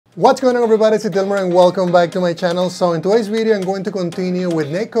What's going on, everybody? It's Dilmer and welcome back to my channel. So in today's video, I'm going to continue with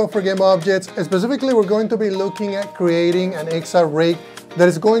Netcode for game objects. Specifically, we're going to be looking at creating an XR rig that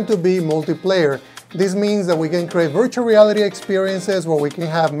is going to be multiplayer. This means that we can create virtual reality experiences where we can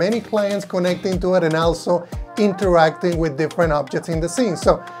have many clients connecting to it and also interacting with different objects in the scene.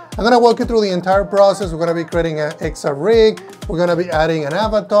 So I'm going to walk you through the entire process. We're going to be creating an XR rig. We're going to be adding an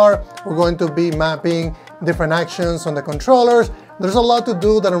avatar. We're going to be mapping different actions on the controllers. There's a lot to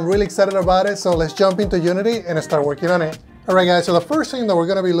do that I'm really excited about it, so let's jump into Unity and start working on it. Alright guys, so the first thing that we're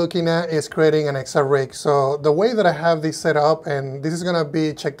going to be looking at is creating an XR rig. So the way that I have this set up, and this is going to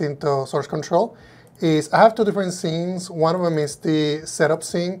be checked into source control, is I have two different scenes. One of them is the setup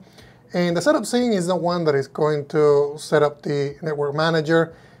scene, and the setup scene is the one that is going to set up the network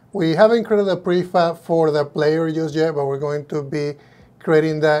manager. We haven't created a prefab for the player just yet, but we're going to be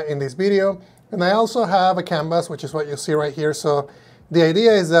creating that in this video. And I also have a canvas, which is what you see right here. So the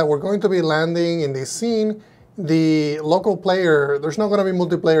idea is that we're going to be landing in this scene. The local player, there's not going to be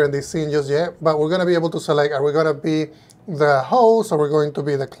multiplayer in this scene just yet, but we're going to be able to select, are we going to be the host or we're going to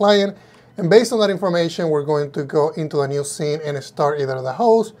be the client? And based on that information, we're going to go into a new scene and start either the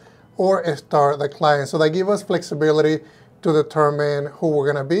host or start the client. So that gives us flexibility to determine who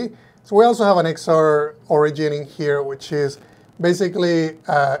we're going to be. So we also have an XR origin in here, which is basically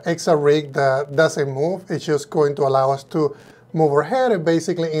XR rig that doesn't move. It's just going to allow us to move our head and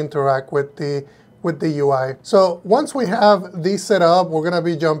basically interact with the UI. So once we have this set up, we're going to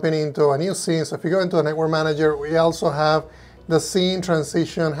be jumping into a new scene. So if you go into the NetworkManager, we also have the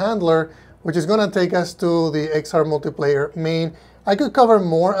SceneTransitionHandler, which is going to take us to the XR multiplayer main. I could cover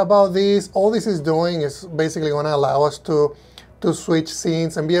more about this. All this is doing is basically going to allow us to switch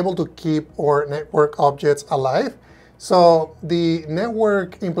scenes and be able to keep our network objects alive. So the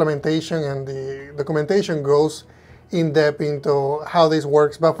network implementation and the documentation goes in depth into how this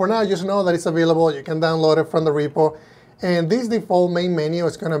works. But for now, just know that it's available. You can download it from the repo. And this default main menu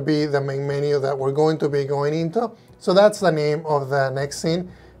is going to be the main menu that we're going to be going into. So that's the name of the next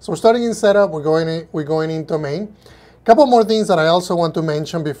scene. So we're starting in setup. We're going into main. A couple more things that I also want to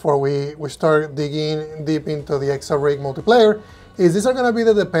mention before we start digging deep into the XR rig multiplayer is these are going to be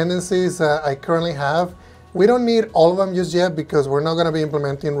the dependencies that I currently have. We don't need all of them just yet because we're not going to be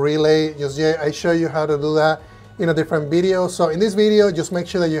implementing relay just yet. I show you how to do that in a different video. So in this video, just make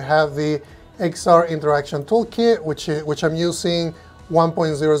sure that you have the XR interaction toolkit, which I'm using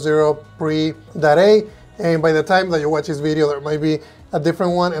 1.00 pre.a. And by the time that you watch this video, there might be a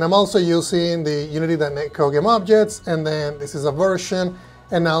different one. And I'm also using the Unity.Netcode game objects. And then this is a version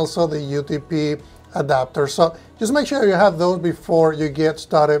and also the UTP adapter. So just make sure you have those before you get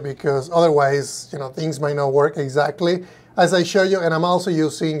started, because otherwise, things might not work exactly as I show you. And I'm also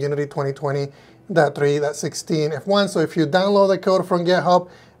using Unity 2020.3.16 F1. So if you download the code from GitHub,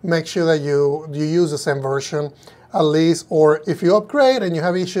 make sure that you use the same version at least. Or if you upgrade and you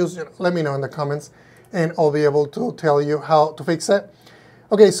have issues, let me know in the comments and I'll be able to tell you how to fix it.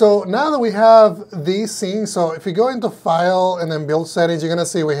 Okay, so now that we have these scenes, so if you go into File and then Build Settings, you're going to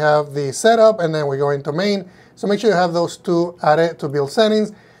see we have the setup and then we go into Main. So make sure you have those two added to Build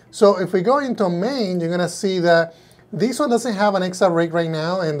Settings. So if we go into Main, you're going to see that this one doesn't have an XR rig right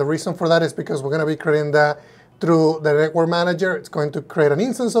now, and the reason for that is because we're going to be creating that through the Network Manager. It's going to create an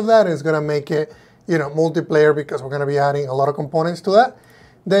instance of that, and it's going to make it multiplayer because we're going to be adding a lot of components to that.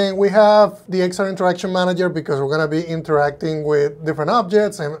 Then we have the XR Interaction Manager because we're going to be interacting with different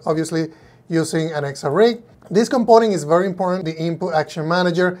objects and obviously using an XR rig. This component is very important, the Input Action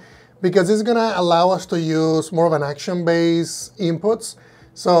Manager, because it's going to allow us to use more of an action-based inputs.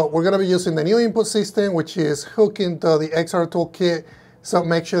 So we're going to be using the new input system, which is hooked into the XR toolkit. So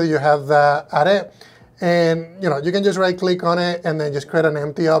make sure you have that added. And you can just right-click on it and then just create an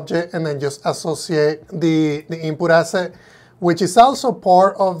empty object and then just associate the input asset, which is also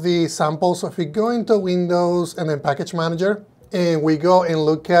part of the sample. So if we go into Windows and then Package Manager, and we go and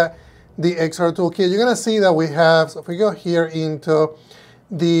look at the XR toolkit, you're gonna see that we have, so if we go here into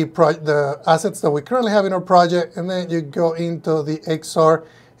the assets that we currently have in our project, and then you go into the XR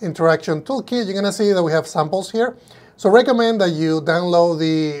Interaction Toolkit, you're gonna see that we have samples here. So recommend that you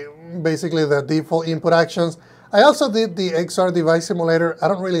download basically the default input actions. I also did the XR Device Simulator. I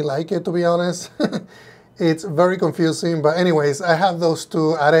don't really like it, to be honest. It's very confusing, but anyways, I have those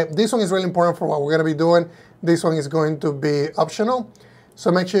two added. This one is really important for what we're going to be doing. This one is going to be optional, so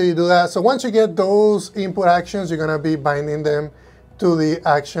make sure you do that. So once you get those input actions, you're going to be binding them to the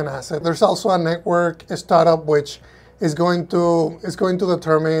action asset. There's also a network startup, which is going to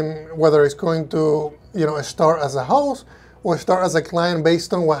determine whether it's going to start as a host or start as a client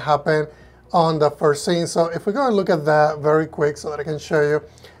based on what happened on the first scene. So if we go and look at that very quick so that I can show you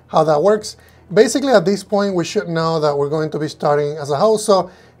how that works. Basically, at this point, we should know that we're going to be starting as a host. So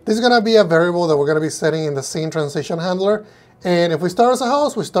this is going to be a variable that we're going to be setting in the SceneTransitionHandler. And if we start as a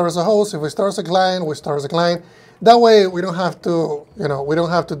host, we start as a host. If we start as a client, we start as a client. That way, we don't have to, we don't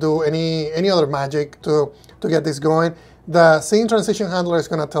have to do any other magic to get this going. The SceneTransitionHandler is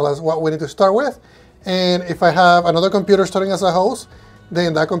going to tell us what we need to start with. And if I have another computer starting as a host,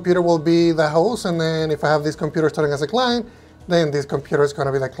 then that computer will be the host. And then if I have this computer starting as a client, then this computer is going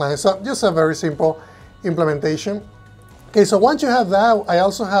to be the client. So just a very simple implementation. Okay, so once you have that, I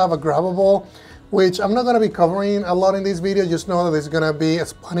also have a grabbable, which I'm not going to be covering a lot in this video. Just know that it's going to be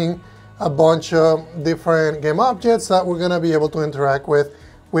spawning a bunch of different game objects that we're going to be able to interact with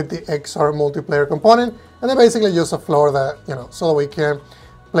the XR multiplayer component. And then basically just a floor that, so that we can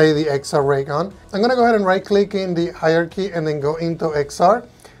play the XR rig on. I'm going to go ahead and right click in the hierarchy and then go into XR.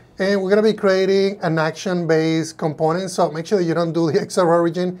 And we're going to be creating an action-based component. So make sure that you don't do the XR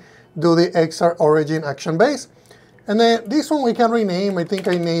origin, do the XR origin action base. And then this one we can rename. I think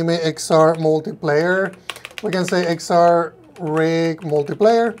I name it XR multiplayer. We can say XR rig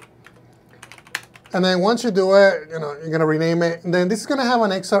multiplayer. And then once you do it, you're going to rename it. And then this is going to have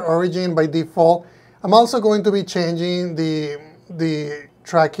an XR origin by default. I'm also going to be changing the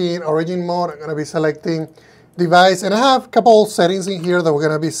tracking origin mode. I'm going to be selecting device, and I have a couple settings in here that we're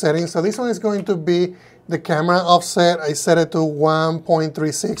going to be setting. So this one is going to be the camera offset. I set it to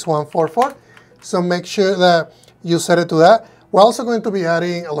 1.36144. So make sure that you set it to that. We're also going to be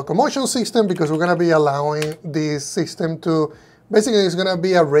adding a locomotion system because we're going to be allowing this system to, basically it's going to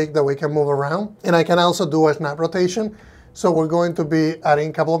be a rig that we can move around. And I can also do a snap rotation. So we're going to be adding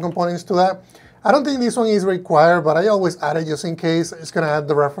a couple of components to that. I don't think this one is required, but I always add it just in case. It's going to add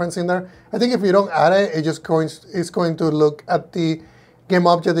the reference in there. I think if you don't add it, it's going to look at the game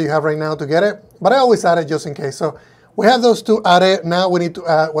object that you have right now to get it. But I always add it just in case. So we have those two added. Now we need to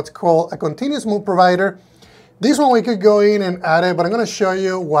add what's called a continuous move provider. This one we could go in and add it, but I'm going to show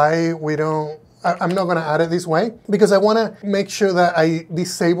you why we don't. I'm not going to add it this way because I want to make sure that I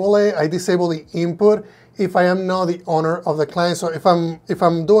disable it. I disable the input if I am not the owner of the client. So if I'm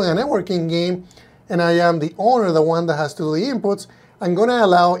doing a networking game and I am the owner, the one that has to do the inputs, I'm going to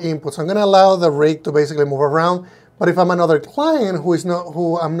allow inputs. I'm going to allow the rig to basically move around. But if I'm another client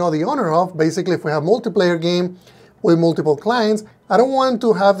who I'm not the owner of, basically if we have multiplayer game with multiple clients, I don't want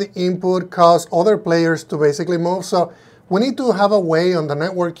to have the input cause other players to basically move. So we need to have a way on the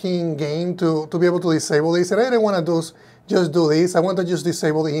networking game to be able to disable this. And I don't want to just do this. I want to just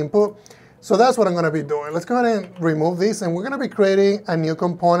disable the input. So that's what I'm going to be doing. Let's go ahead and remove this, and we're going to be creating a new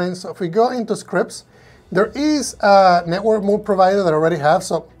component. So if we go into scripts, there is a network move provider that I already have.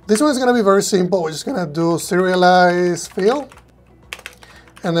 So this one is going to be very simple. We're just going to do serialize field,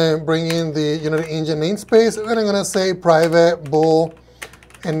 and then bring in the Unity Engine namespace. And then I'm going to say private bool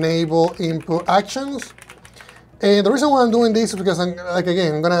enable input actions. And the reason why I'm doing this is because I'm going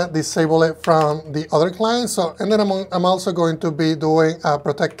to disable it from the other clients. So, and then I'm also going to be doing a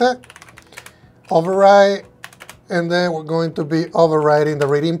protected override, and then we're going to be overriding the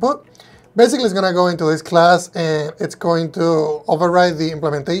read input. Basically, it's going to go into this class, and it's going to override the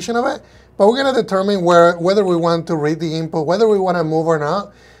implementation of it. But we're going to determine whether we want to read the input, whether we want to move or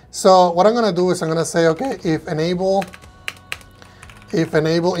not. So what I'm going to do is I'm going to say, okay, if enable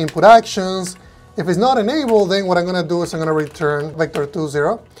input actions, if it's not enabled, then what I'm going to do is I'm going to return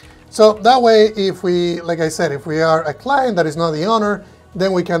vector20. So that way, if we, like I said, if we are a client that is not the owner,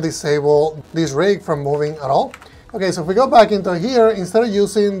 then we can disable this rig from moving at all. Okay, so if we go back into here, instead of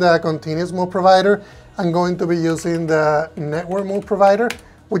using the continuous move provider, I'm going to be using the network move provider,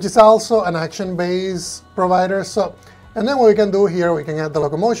 which is also an action-based provider. So, and then what we can do here, we can add the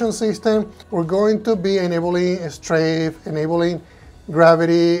locomotion system. We're going to be enabling strafe, enabling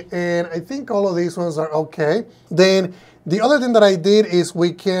gravity, and I think all of these ones are okay. Then the other thing that I did is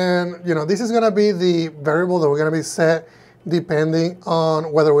we can, this is going to be the variable that we're going to be set depending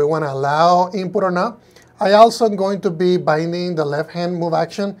on whether we want to allow input or not. I also am going to be binding the left hand move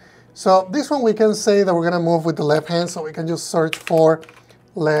action. So this one we can say that we're going to move with the left hand, so we can just search for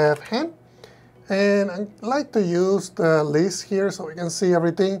left hand. And I like to use the list here so we can see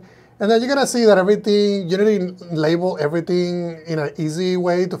everything. And then you're going to see that everything, Unity label everything in an easy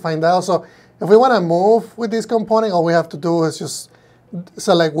way to find out. So if we want to move with this component, all we have to do is just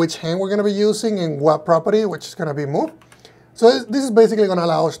select which hand we're going to be using and what property, which is going to be move. So this is basically going to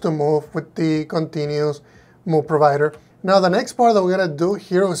allow us to move with the continuous move provider. Now the next part that we're going to do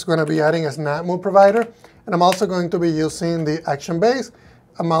here is going to be adding a snap move provider. And I'm also going to be using the action base.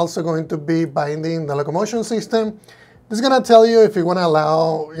 I'm also going to be binding the locomotion system. This is going to tell you if you want to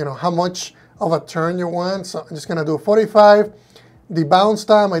allow, how much of a turn you want. So I'm just going to do 45. The bounce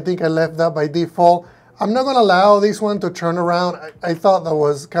time, I think I left that by default. I'm not going to allow this one to turn around. I thought that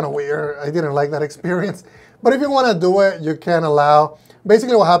was kind of weird. I didn't like that experience. But if you want to do it, you can allow.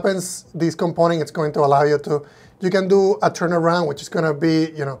 Basically what happens, this component, it's going to allow you to, you can do a turnaround, which is going to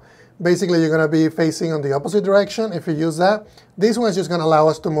be, basically you're going to be facing on the opposite direction if you use that. This one is just going to allow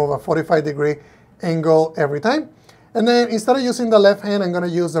us to move a 45-degree angle every time. And then instead of using the left hand, I'm going to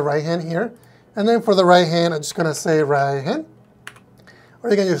use the right hand here. And then for the right hand, I'm just going to say right hand. Or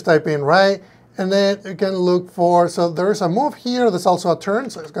you can just type in right. And then you can look for, so there's a move here. There's also a turn.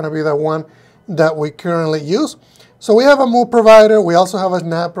 So it's going to be the one that we currently use. So we have a move provider. We also have a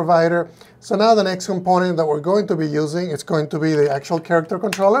snap provider. So now the next component that we're going to be using is going to be the actual character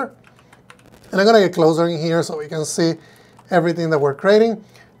controller. And I'm going to get closer in here so we can see everything that we're creating.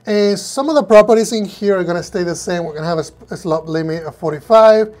 And some of the properties in here are going to stay the same. We're going to have a slot limit of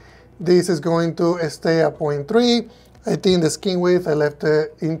 45. This is going to stay at 0.3. I think the skin width, I left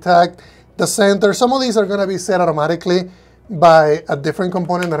it intact. The center, some of these are going to be set automatically by a different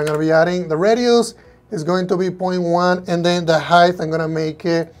component that I'm going to be adding. The radius is going to be 0.1. And then the height, I'm going to make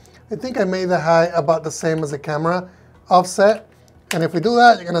it, I think I made the height about the same as the camera offset. And if we do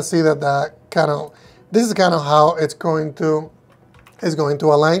that, you're going to see that this is kind of how it's going to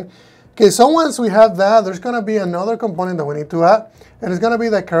align. Okay, so once we have that, there's going to be another component that we need to add, and it's going to be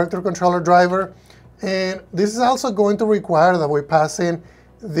the character controller driver. And this is also going to require that we pass in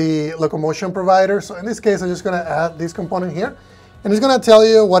the locomotion provider. So in this case, I'm just going to add this component here, and it's going to tell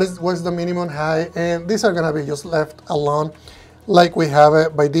you what's the minimum height, and these are going to be just left alone like we have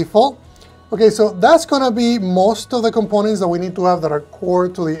it by default. Okay, so that's going to be most of the components that we need to have that are core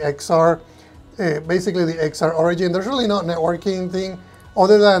to the XR. Basically the XR origin. There's really no networking thing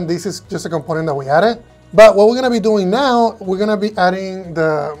other than this is just a component that we added. But what we're going to be doing now, we're going to be adding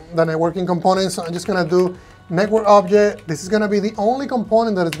the networking components. So I'm just going to do NetworkObject. This is going to be the only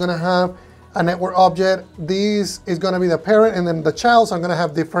component that is going to have a NetworkObject. This is going to be the parent, and then the childs are going to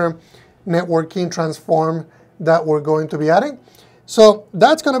have different networking transform that we're going to be adding. So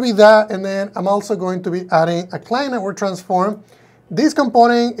that's going to be that, and then I'm also going to be adding a client network transform. This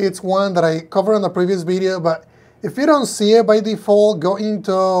component, it's one that I covered in the previous video, but if you don't see it by default, go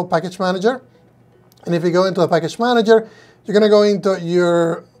into Package Manager. And if you go into the Package Manager, you're going to go into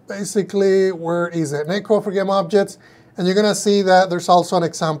your, basically, where is it? Netcode for Game Objects. And you're going to see that there's also an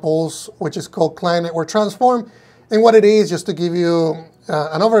examples, which is called Client Network Transform. And what it is, just to give you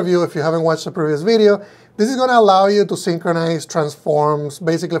an overview, if you haven't watched the previous video, this is going to allow you to synchronize transforms,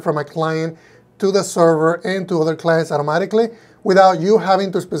 basically from a client to the server and to other clients automatically, without you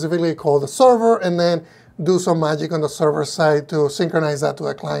having to specifically call the server and then do some magic on the server side to synchronize that to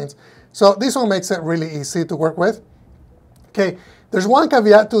the clients. So this one makes it really easy to work with. Okay, there's one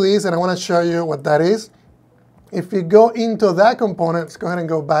caveat to this, and I want to show you what that is. If you go into that component, let's go ahead and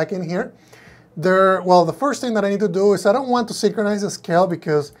go back in here. Well, the first thing that I need to do is I don't want to synchronize the scale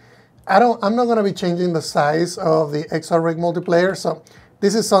because I'm not going to be changing the size of the XR rig multiplayer. So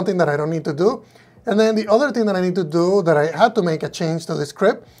this is something that I don't need to do. And then the other thing that I need to do, that I had to make a change to the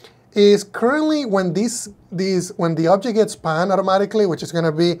script, is currently when when the object gets spanned automatically, which is going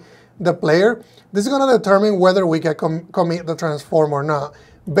to be the player, this is going to determine whether we can commit the transform or not,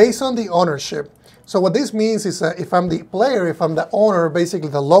 based on the ownership. So what this means is that if I'm the player, if I'm the owner, basically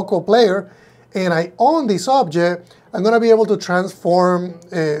the local player, and I own this object, I'm going to be able to transform,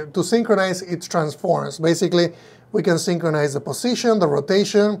 to synchronize its transforms. Basically, we can synchronize the position, the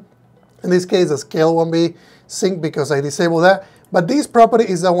rotation. In this case, the scale won't be synced because I disabled that. But this property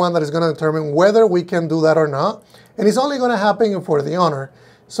is the one that is going to determine whether we can do that or not. And it's only going to happen for the owner.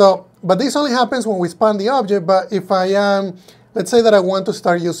 So, but this only happens when we span the object. But if I am, let's say that I want to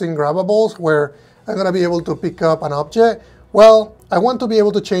start using grabbables where I'm going to be able to pick up an object. Well, I want to be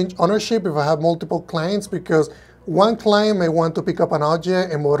able to change ownership if I have multiple clients, because one client may want to pick up an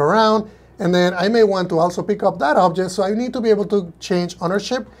object and move it around. And then I may want to also pick up that object. So I need to be able to change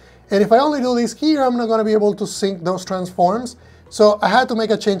ownership. And if I only do this here, I'm not going to be able to sync those transforms. So I had to make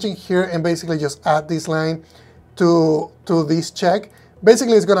a change in here and basically just add this line to this check.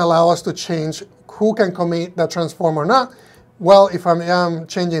 Basically, it's going to allow us to change who can commit that transform or not. Well, if I am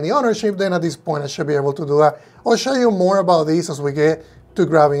changing the ownership, then at this point I should be able to do that. I'll show you more about this as we get to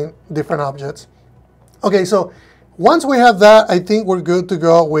grabbing different objects. Okay, so once we have that, I think we're good to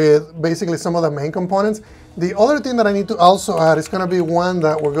go with basically some of the main components. The other thing that I need to also add is going to be one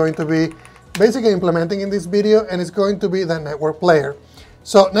that we're going to be basically implementing in this video, and it's going to be the network player.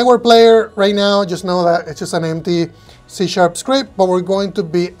 So network player, right now, just know that it's just an empty C# script, but we're going to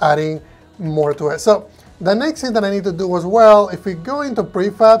be adding more to it. So the next thing that I need to do as well, if we go into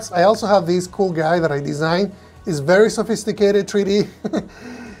prefabs, I also have this cool guy that I designed, It's very sophisticated 3D.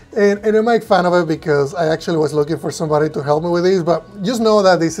 And I make fun of it because I actually was looking for somebody to help me with this, but just know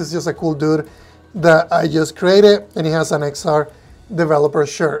that this is just a cool dude that I just created, and he has an XR developer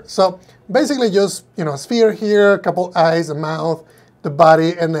shirt. So basically just, a sphere here, a couple eyes, a mouth, the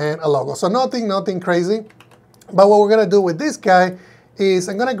body, and then a logo. So nothing crazy. But what we're gonna do with this guy is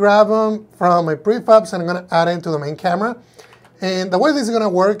I'm gonna grab him from my prefabs and I'm gonna add him to the main camera. And the way this is gonna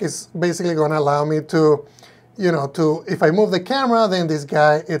work is basically gonna allow me to, if I move the camera, then this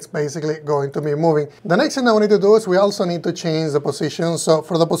guy, it's basically going to be moving. The next thing that we need to do is we also need to change the position. So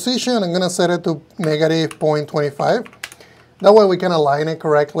for the position, I'm gonna set it to -0.25. That way we can align it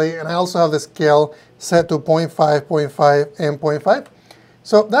correctly. And I also have the scale set to 0.5, 0.5, and 0.5.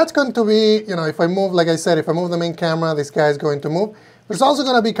 So that's going to be, if I move, like I said, if I move the main camera, this guy is going to move. There's also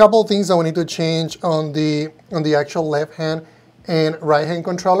going to be a couple of things that we need to change on the actual left hand and right hand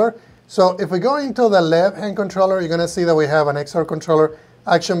controller. So if we go into the left hand controller, you're going to see that we have an XR controller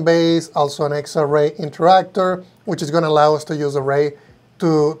action base, also an XR ray interactor, which is going to allow us to use a ray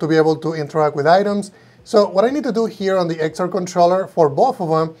to be able to interact with items. So what I need to do here on the XR controller for both of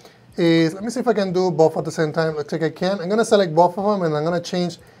them is, let me see if I can do both at the same time. Looks like I can. I'm going to select both of them and I'm going to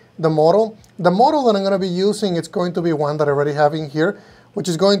change the model. The model that I'm going to be using, it's going to be one that I already have in here, which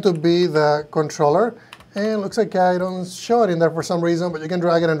is going to be the controller. And it looks like I don't show it in there for some reason, but you can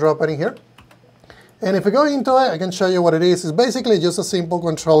drag it and drop it in here. And if we go into it, I can show you what it is. It's basically just a simple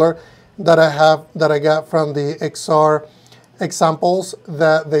controller that I got from the XR examples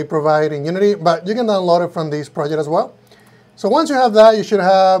that they provide in Unity, but you can download it from this project as well. So once you have that, you should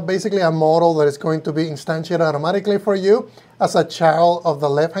have basically a model that is going to be instantiated automatically for you as a child of the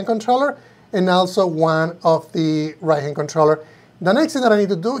left-hand controller and also one of the right-hand controller. The next thing that I need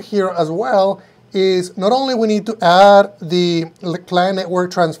to do here as well is not only we need to add the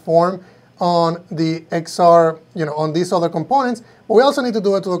ClientNetworkTransform on the XR, on these other components, but we also need to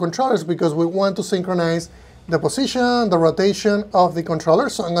do it to the controllers because we want to synchronize the position, the rotation of the controller.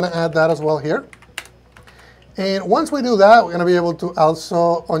 So I'm going to add that as well here. And once we do that, we're going to be able to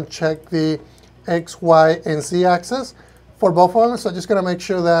also uncheck the X, Y, and Z axis for both of them. So just going to make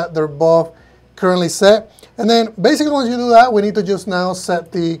sure that they're both currently set. And then basically once you do that, we need to just now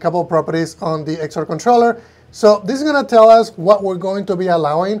set the couple of properties on the XR controller. So this is going to tell us what we're going to be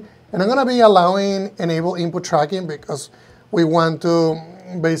allowing. And I'm going to be allowing enable input tracking because we want to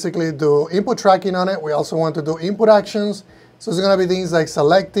basically do input tracking on it. We also want to do input actions. So it's going to be things like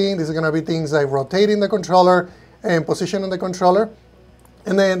selecting. This is going to be things like rotating the controller and positioning the controller.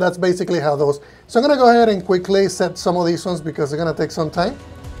 And then that's basically how those. So I'm going to go ahead and quickly set some of these ones because they're going to take some time.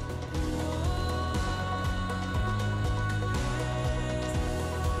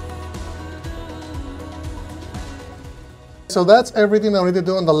 So that's everything that we need to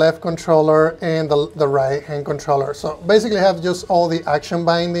do on the left controller and the right hand controller. So basically I have just all the action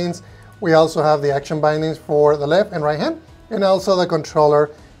bindings. We also have the action bindings for the left and right hand, and also the controller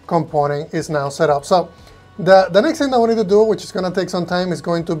component is now set up. So the next thing that we need to do, which is going to take some time, is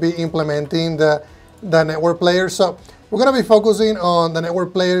going to be implementing the network player. So we're going to be focusing on the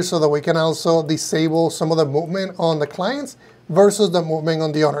network player so that we can also disable some of the movement on the clients versus the movement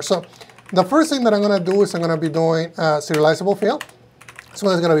on the owner. So the first thing that I'm going to do is I'm going to be doing a serializable field. So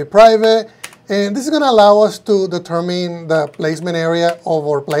it's going to be private, and this is going to allow us to determine the placement area of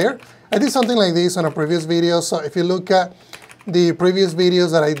our player. I did something like this on a previous video, so if you look at the previous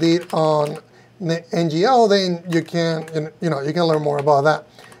videos that I did on NGO, then you can learn more about that.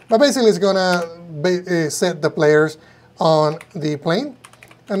 But basically it's going to set the players on the plane,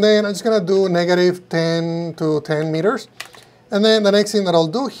 and then I'm just going to do -10 to 10 meters. And then the next thing that I'll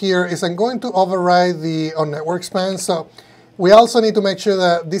do here is I'm going to override the network span. So we also need to make sure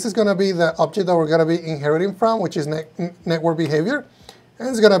that this is going to be the object that we're going to be inheriting from, which is network behavior. And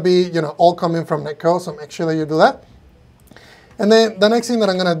it's going to be, all coming from Netcode. So make sure that you do that. And then the next thing that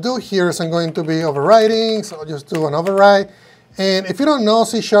I'm going to do here is I'm going to be overriding. So I'll just do an override. And if you don't know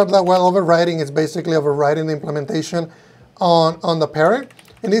C# that well, overriding is basically overriding the implementation on the parent.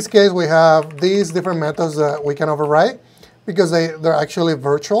 In this case, we have these different methods that we can override, because they're actually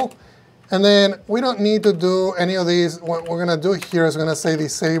virtual. And then we don't need to do any of these. What we're going to do here is going to say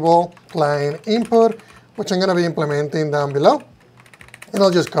disable client input, which I'm going to be implementing down below. And I'll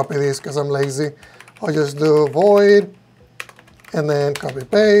just copy this because I'm lazy. I'll just do void and then copy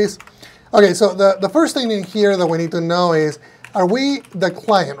paste. Okay, so the first thing in here that we need to know is, are we the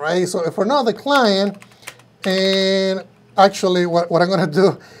client, right? So if we're not the client, and actually what I'm going to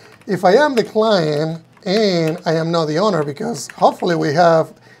do, if I am the client, and I am not the owner, because hopefully we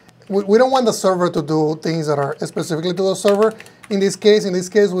don't want the server to do things that are specifically to the server. In this case,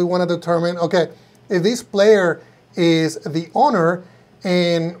 we want to determine, okay, if this player is the owner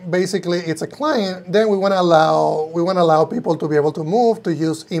and basically it's a client, then we want to allow people to be able to move, to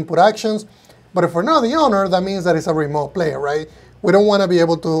use input actions. But if we're not the owner, that means that it's a remote player, right? We don't want to be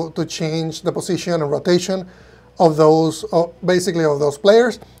able to change the position and rotation of those, basically of those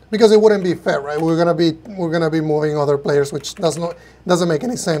players, because it wouldn't be fair, right? We're gonna be moving other players, which doesn't make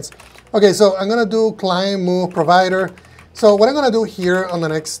any sense. Okay, so I'm gonna do client move provider. So what I'm gonna do here on the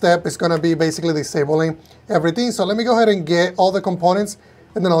next step is gonna be basically disabling everything. So let me go ahead and get all the components,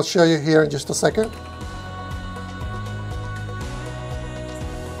 and then I'll show you here in just a second.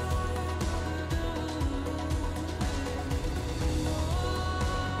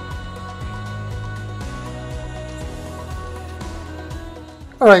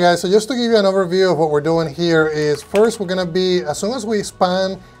 All right, guys, so just to give you an overview of what we're doing here is first we're gonna be, as soon as we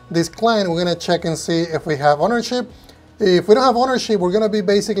span this client, we're gonna check and see if we have ownership. If we don't have ownership, we're gonna be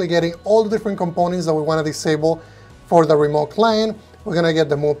basically getting all the different components that we wanna disable for the remote client. We're gonna get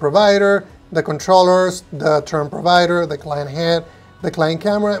the move provider, the controllers, the term provider, the client head, the client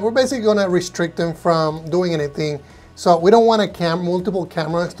camera. We're basically gonna restrict them from doing anything. So we don't want multiple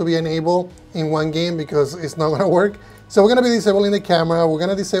cameras to be enabled in one game because it's not gonna work. So we're gonna be disabling the camera, we're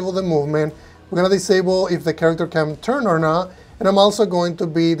gonna disable the movement, we're gonna disable if the character can turn or not, and I'm also going to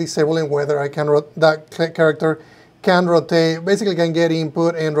be disabling whether that character can rotate, basically can get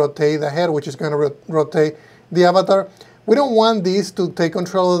input and rotate the head, which is gonna rotate the avatar. We don't want this to take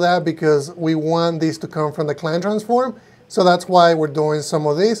control of that because we want this to come from the client transform. So that's why we're doing some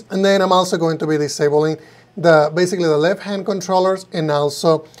of this. And then I'm also going to be disabling basically the left hand controllers and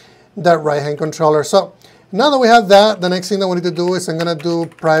also the right hand controller. So now that we have that, the next thing that we need to do is I'm gonna do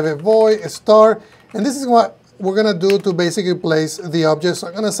private void star, and this is what we're gonna do to basically place the object. So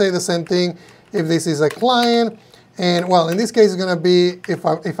I'm gonna say the same thing if this is a client, and well, in this case it's gonna be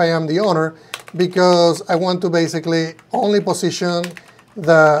if I am the owner, because I want to basically only position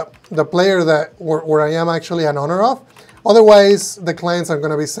the player where I am actually an owner of. Otherwise, the clients are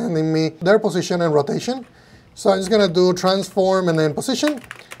gonna be sending me their position and rotation. So I'm just gonna do transform and then position.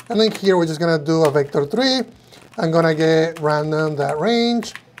 And then here we're just gonna do a vector 3. I'm gonna get random that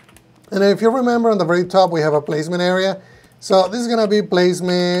range. And then if you remember on the very top, we have a placement area. So this is gonna be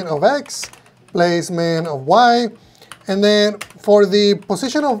placement of X, placement of Y. And then for the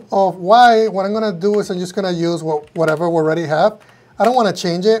position of Y, what I'm gonna do is I'm just gonna use whatever we already have. I don't wanna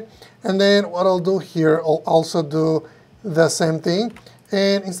change it. And then what I'll do here, I'll also do the same thing.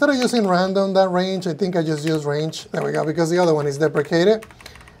 And instead of using random that range, I think I just use range. There we go, because the other one is deprecated.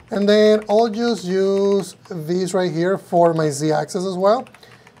 And then I'll just use these right here for my z-axis as well.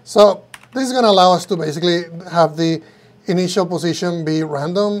 So this is gonna allow us to basically have the initial position be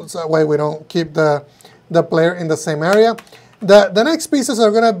random, so that way we don't keep the player in the same area. The next pieces are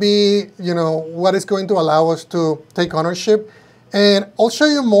gonna be, what is going to allow us to take ownership. And I'll show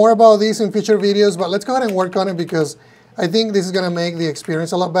you more about these in future videos, but let's go ahead and work on it because I think this is gonna make the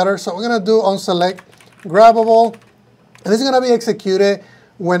experience a lot better. So we're gonna do onSelect grabbable, and this is gonna be executed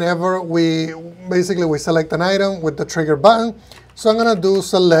whenever we select an item with the trigger button. So I'm gonna do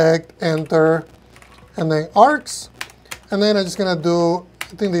select, enter, and then arcs. And then I'm just gonna do,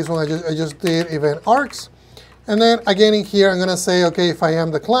 I think this one I just did event arcs. And then again in here, I'm gonna say, okay, if I am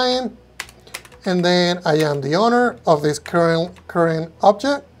the client, and then I am the owner of this current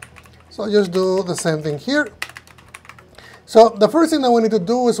object. So I'll just do the same thing here. So the first thing that we need to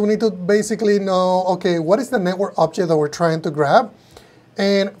do is we need to basically know, okay, what is the network object that we're trying to grab?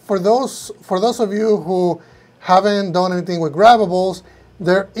 And for those of you who haven't done anything with grabbables,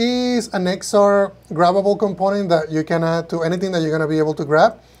 there is an XR grabbable component that you can add to anything that you're going to be able to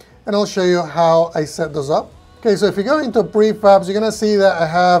grab. And I'll show you how I set those up. Okay, so if you go into prefabs, you're going to see that I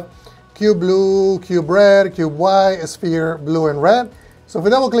have cube blue, cube red, cube white, sphere blue and red. So if we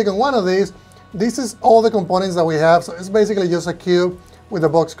double click on one of these, this is all the components that we have. So it's basically just a cube with a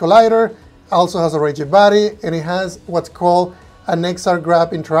box collider. Also has a rigid body, and it has what's called an XR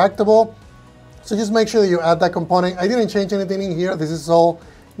grab interactable. So just make sure that you add that component. I didn't change anything in here. This is all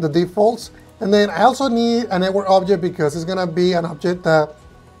the defaults. And then I also need a network object because it's gonna be an object that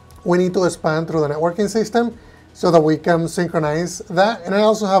we need to expand through the networking system so that we can synchronize that. And I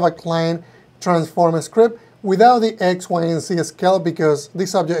also have a client transform script without the X, Y, and Z scale because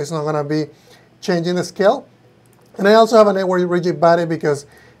this object is not gonna be changing the scale. And I also have a network rigid body because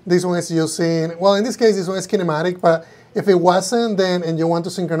this one is using, well, in this case, this one is kinematic, but if it wasn't, then and you want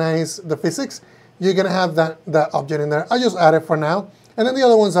to synchronize the physics, you're gonna have that object in there. I just add it for now. And then the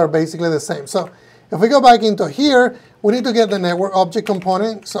other ones are basically the same. So if we go back into here, we need to get the network object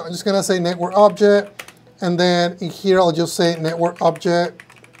component. So I'm just gonna say network object, and then in here I'll just say network object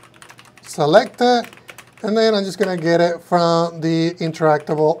selected, and then I'm just going to get it from the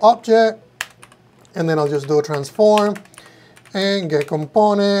interactable object, and then I'll just do a transform and get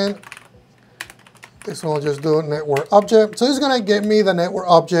component. This one will just do network object. So it's going to get me the network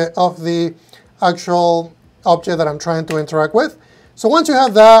object of the actual object that I'm trying to interact with. So once you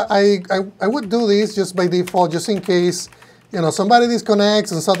have that, I would do this just by default, just in case somebody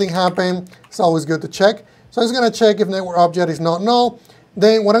disconnects and something happened. It's always good to check. So I'm just going to check if network object is not null.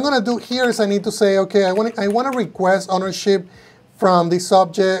 Then what I'm going to do here is I need to say, okay, I want to request ownership from this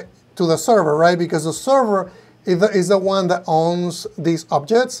object to the server, right? Because the server is the one that owns these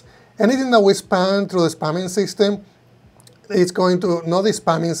objects. Anything that we spam through the spamming system, it's going to, not the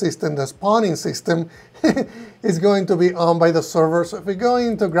spamming system, the spawning system is going to be owned by the server. So if we go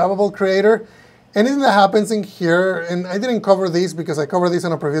into Grabbable Creator, anything that happens in here, and I didn't cover this because I covered this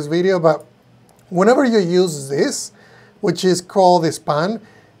in a previous video, but whenever you use this, which is called the span,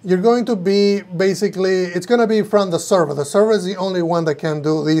 you're going to be basically, it's going to be from the server. The server is the only one that can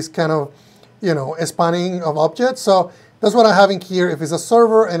do this kind of, spanning of objects. So that's what I'm having here. If it's a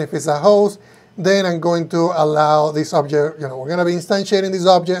server and if it's a host, then I'm going to allow this object, we're going to be instantiating this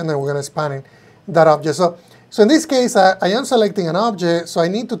object and then we're going to spanning that object. So in this case, I am selecting an object, so I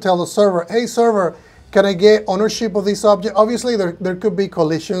need to tell the server, hey server, can I get ownership of this object? Obviously, there could be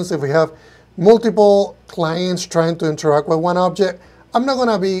collisions if we have multiple clients trying to interact with one object. I'm not going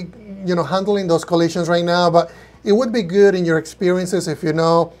to be, handling those collisions right now, but it would be good in your experiences if you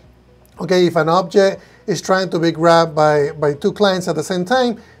know, okay, if an object is trying to be grabbed by two clients at the same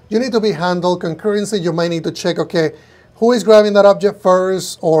time, you need to be handled concurrency. You might need to check, okay, who is grabbing that object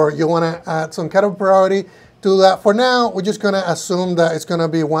first, or you want to add some kind of priority to that. For now, we're just going to assume that it's going to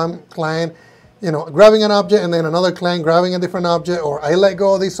be one client, grabbing an object and then another client grabbing a different object, or I let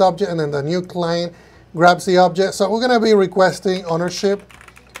go of this object and then the new client grabs the object. So we're going to be requesting ownership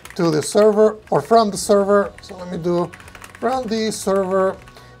to the server or from the server. So let me do from the server.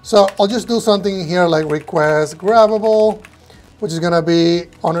 So I'll just do something here like request grabbable, which is going to be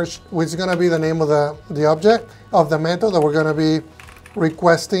which is going to be the name of the object of the method that we're going to be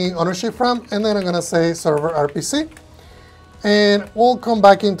requesting ownership from, and then I'm going to say ServerRpc, and we'll come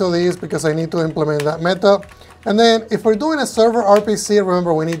back into this because I need to implement that method. And then if we're doing a ServerRpc,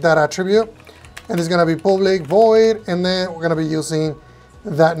 remember we need that attribute, and it's going to be public void, and then we're going to be using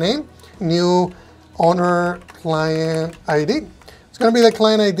that name, new owner client ID. It's going to be the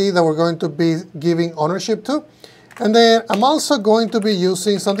client ID that we're going to be giving ownership to. And then I'm also going to be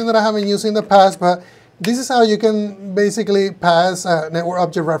using something that I haven't used in the past, but this is how you can basically pass a network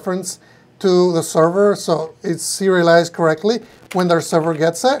object reference to the server so it's serialized correctly when their server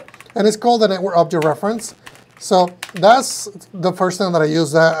gets it. And it's called the network object reference. So that's the first time that I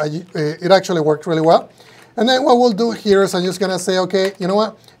use that. It actually worked really well. And then what we'll do here is I'm just going to say, okay, you know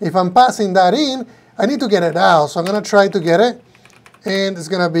what? If I'm passing that in, I need to get it out. So I'm going to try to get it. And it's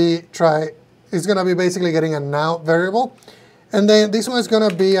going to be basically getting a now variable. And then this one is going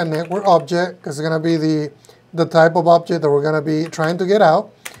to be a network object because it's going to be the type of object that we're going to be trying to get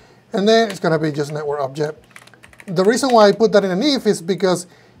out. And then it's going to be just network object. The reason why I put that in an if is because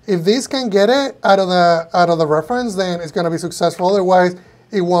if this can get it out of the reference, then it's going to be successful. Otherwise,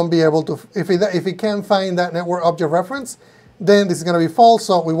 it won't be able to. If it can't find that network object reference, then this is going to be false.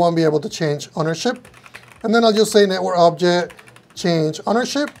 So we won't be able to change ownership. And then I'll just say network object change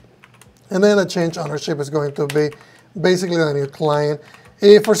ownership. And then the change ownership is going to be basically the new client.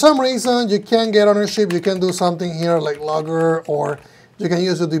 If for some reason you can't get ownership, you can do something here like logger, or you can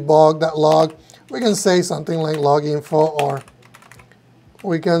use to debug that log. We can say something like log info, or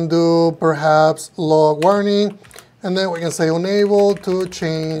we can do perhaps log warning. And then we can say unable to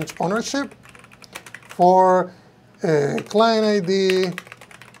change ownership for a client ID.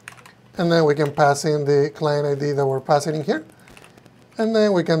 And then we can pass in the client ID that we're passing in here. And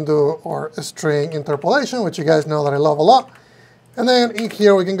then we can do our string interpolation, which you guys know that I love a lot. And then in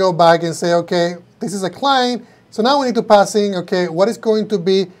here, we can go back and say, okay, this is a client. So now we need to pass in, okay, what is going to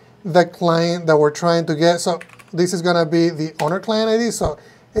be the client that we're trying to get? So this is going to be the owner client ID. So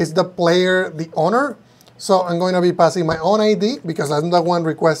it's the player, the owner. So I'm going to be passing my own ID because I'm the one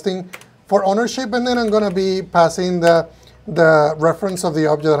requesting for ownership. And then I'm going to be passing the reference of the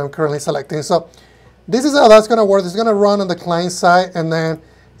object that I'm currently selecting. So this is how that's going to work. It's going to run on the client side, and then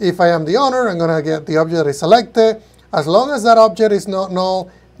if I am the owner, I'm going to get the object that is selected. As long as that object is not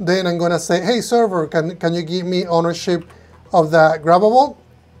null, then I'm going to say, hey server, can you give me ownership of that grabbable?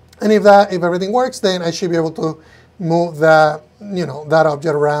 And if everything works, then I should be able to move that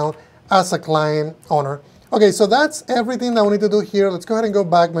object around as a client owner. Okay, so that's everything that we need to do here. Let's go ahead and go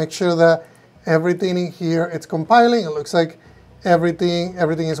back, make sure that everything in here it's compiling. It looks like everything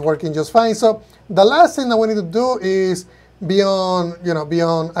is working just fine. So the last thing that we need to do is beyond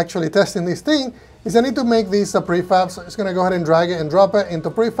actually testing this thing is I need to make this a prefab. So I'm just going to go ahead and drag it and drop it into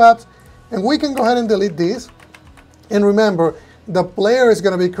prefabs, and we can go ahead and delete this. And remember, the player is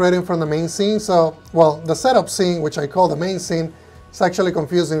going to be created from the main scene. So, well, the setup scene, which I call the main scene, is actually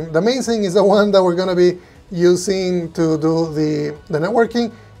confusing. The main scene is the one that we're going to be using to do the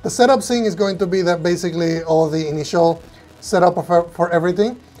networking. The setup scene is going to be that basically all the initial setup for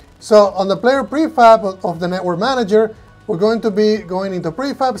everything. So on the player prefab of the network manager, we're going to be going into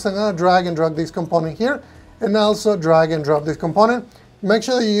prefab. So I'm going to drag and drop this component here, and also drag and drop this component. Make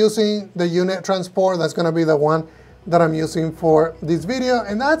sure that you're using the unit transport. That's going to be the one that I'm using for this video.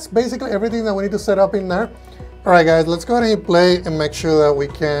 And that's basically everything that we need to set up in there. All right, guys, let's go ahead and play and make sure that we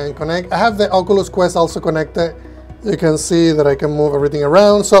can connect. I have the Oculus Quest also connected. You can see that I can move everything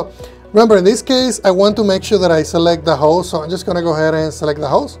around. So remember, in this case, I want to make sure that I select the host. So I'm just going to go ahead and select the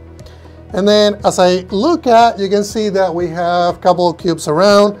host. And then as I look at, you can see that we have a couple of cubes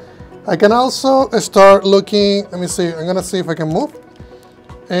around. I can also start looking. Let me see. I'm going to see if I can move.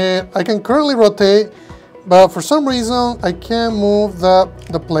 And I can currently rotate, but for some reason, I can't move the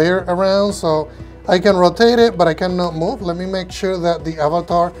player around. So I can rotate it, but I cannot move. Let me make sure that the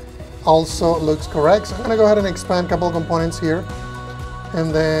avatar also looks correct. So I'm going to go ahead and expand a couple of components here.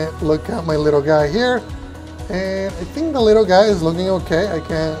 And then look at my little guy here. And I think the little guy is looking okay.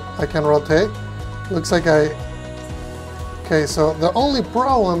 I can rotate. Looks like okay, so the only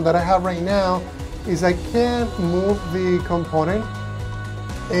problem that I have right now is I can't move the component.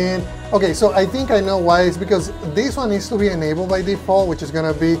 And okay, so I think I know why. It's because this one needs to be enabled by default, which is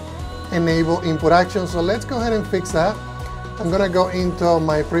going to be enable input action. So let's go ahead and fix that. I'm going to go into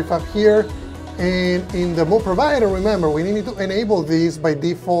my prefab here, and in the move provider, remember, we need to enable these by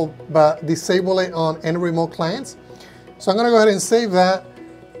default, but disable it on any remote clients. So I'm going to go ahead and save that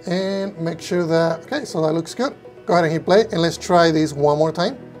and make sure that, okay, so that looks good. Go ahead and hit play, and let's try this one more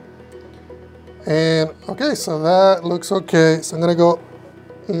time. And okay, so that looks okay. So I'm going to go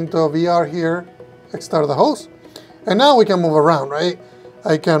into VR here, start the host, and now we can move around, right?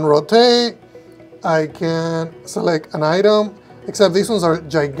 I can rotate, I can select an item, except these ones are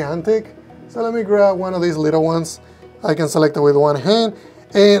gigantic. So let me grab one of these little ones. I can select it with one hand.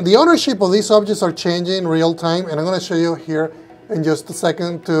 And the ownership of these objects are changing real time, and I'm going to show you here in just a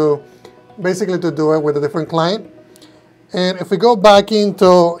second to basically to do it with a different client. And if we go back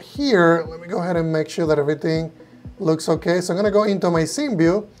into here, let me go ahead and make sure that everything looks okay. So I'm going to go into my scene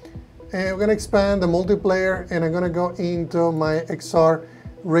view, and we're going to expand the multiplayer, and I'm going to go into my XR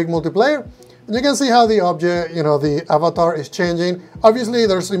rig multiplayer. And you can see how the object, the avatar is changing. Obviously,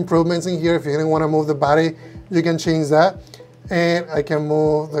 there's improvements in here. If you didn't want to move the body, you can change that. And I can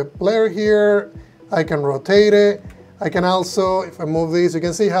move the player here. I can rotate it. I can also, if I move these, you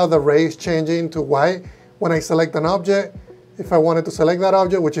can see how the ray is changing to white when I select an object. If I wanted to select that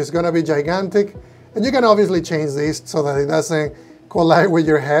object, which is going to be gigantic. And you can obviously change this so that it doesn't collide with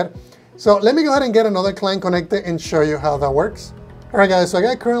your head. So let me go ahead and get another client connected and show you how that works. All right, guys, so I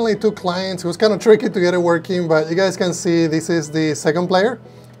got currently 2 clients. It was kind of tricky to get it working, but you guys can see this is the second player.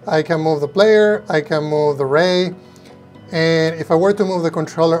 I can move the player, I can move the ray, and if I were to move the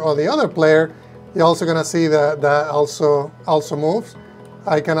controller or the other player, you're also gonna see that that also moves.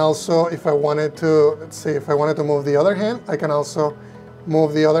 I can also, if I wanted to, let's see, if I wanted to move the other hand, I can also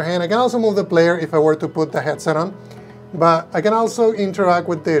move the other hand. I can also move the player if I were to put the headset on, but I can also interact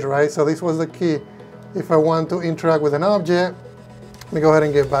with this, right? So this was the key. If I want to interact with an object, let me go ahead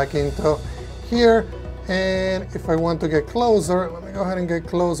and get back into here. And if I want to get closer, let me go ahead and get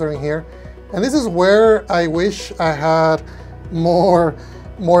closer in here. And this is where I wish I had more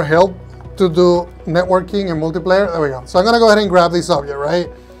help to do networking and multiplayer. There we go. So I'm going to go ahead and grab this object, right?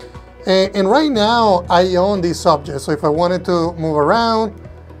 And right now, I own this object. So if I wanted to move around,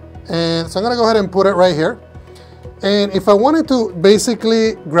 and so I'm going to go ahead and put it right here. And if I wanted to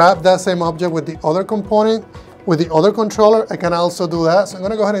basically grab that same object with the other component, with the other controller, I can also do that. So I'm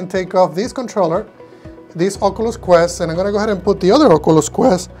going to go ahead and take off this controller, this Oculus Quest, and I'm going to go ahead and put the other Oculus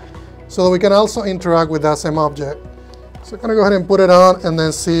Quest so that we can also interact with that same object. So I'm going to go ahead and put it on and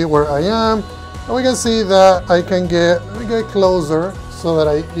then see where I am. And we can see that I can let me get closer so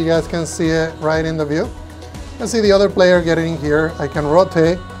that you guys can see it right in the view. You can see the other player getting here. I can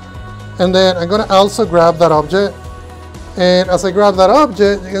rotate. And then I'm going to also grab that object. And as I grab that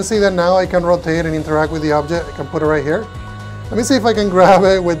object, you can see that now I can rotate and interact with the object. I can put it right here. Let me see if I can grab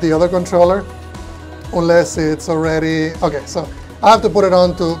it with the other controller, unless it's already, okay, so I have to put it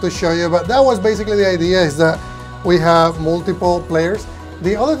on to show you, but that was basically the idea, is that we have multiple players.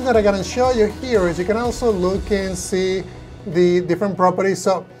 The other thing that I gotta show you here is you can also look and see the different properties.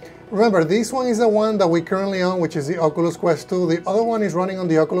 So remember, this one is the one that we currently own, which is the Oculus Quest 2. The other one is running on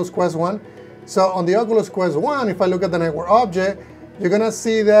the Oculus Quest 1. So on the Oculus Quest 1, if I look at the network object, you're gonna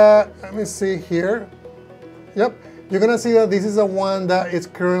see that, let me see here. Yep, you're gonna see that this is the one that is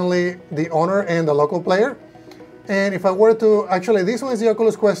currently the owner and the local player. And if I were to, actually this one is the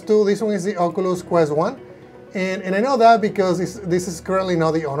Oculus Quest 2, this one is the Oculus Quest 1. And I know that because this is currently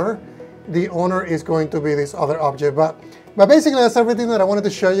not the owner. The owner is going to be this other object. But basically that's everything that I wanted to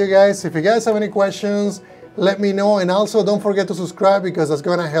show you guys. If you guys have any questions, let me know. And also don't forget to subscribe because that's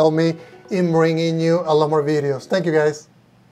gonna help me in bringing you a lot more videos. Thank you guys.